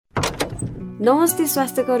नमस्ते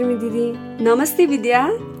स्वास्थ्य कर्मी दिदी। नमस्ते विद्या,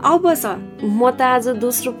 आऊ बस। म त आज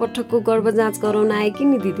दोस्रो पटकको गर्भ जाँच गराउन आएँ कि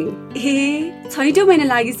नि दिदी। ए, 6औं महिना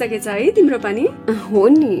लागिसकेछ है तिम्रो पनि? हो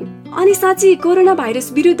नि। अनि साँच्ची कोरोना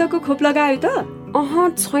भाइरस विरुद्धको खोप लगायो त?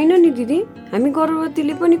 छैन नि दिदी, हामी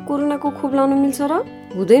गर्भवतीले पनि कोरोनाको खोप लाउन मिल्छ र?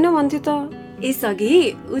 हुँदैन भन्थ्यो त।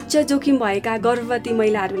 यसअघि उच्च जोखिम भएका गर्भवती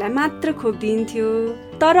महिलाहरूलाई मात्र खोप दिइन्थ्यो,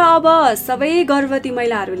 तर अब सबै गर्भवती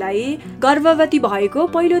महिलाहरूलाई गर्भवती भएको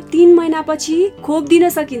पहिलो 3 महिनापछि खोप दिन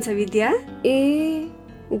सकिन्छ विद्या। ए,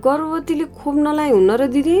 गर्भवतीले खोप नलाए हुन्न र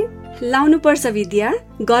दिदी? लाउनु पर्छ विद्या।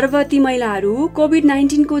 गर्भवती महिलाहरू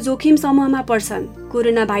कोभिड-19 को जोखिम समूहमा पर्छन्।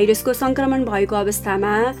 कोरोना भाइरसको संक्रमण भएको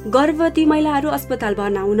अवस्थामा गर्भवती महिलाहरू अस्पताल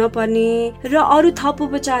भर्ना हुन पर्ने र अरू थप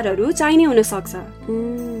उपचारहरू चाहिने हुन सक्छ।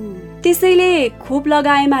 त्यसैले खोप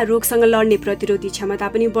लगाएमा रोगसँग लड्ने प्रतिरोधी क्षमता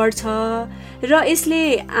पनि बढ्छ र यसले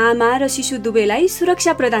आमा र शिशु दुवैलाई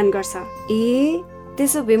सुरक्षा प्रदान गर्छ। ए,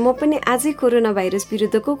 त्यसो भए म पनि आजै कोरोना भाइरस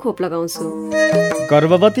विरुद्धको खोप लगाउँछु।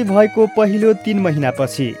 गर्भवती भएको पहिलो 3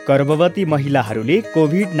 महिनापछि गर्भवती महिलाहरूले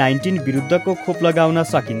कोभिड-19 विरुद्धको खोप लगाउन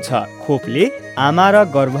सकिन्छ। खोपले आमा र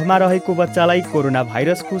गर्भमा रहेको बच्चालाई कोरोना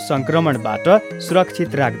भाइरसको संक्रमणबाट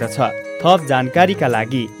सुरक्षित राख्दछ। थप जानकारीका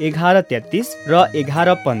लागि 1133 र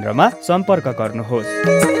 1115 सम्पर्क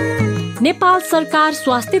गर्नुहोस्। नेपाल सरकार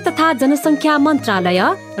स्वास्थ्य तथा जनसङ्ख्या मन्त्रालय,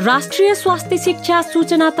 राष्ट्रिय स्वास्थ्य शिक्षा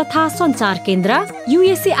सूचना तथा सञ्चार केन्द्र,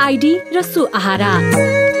 USAID र सुआहारा।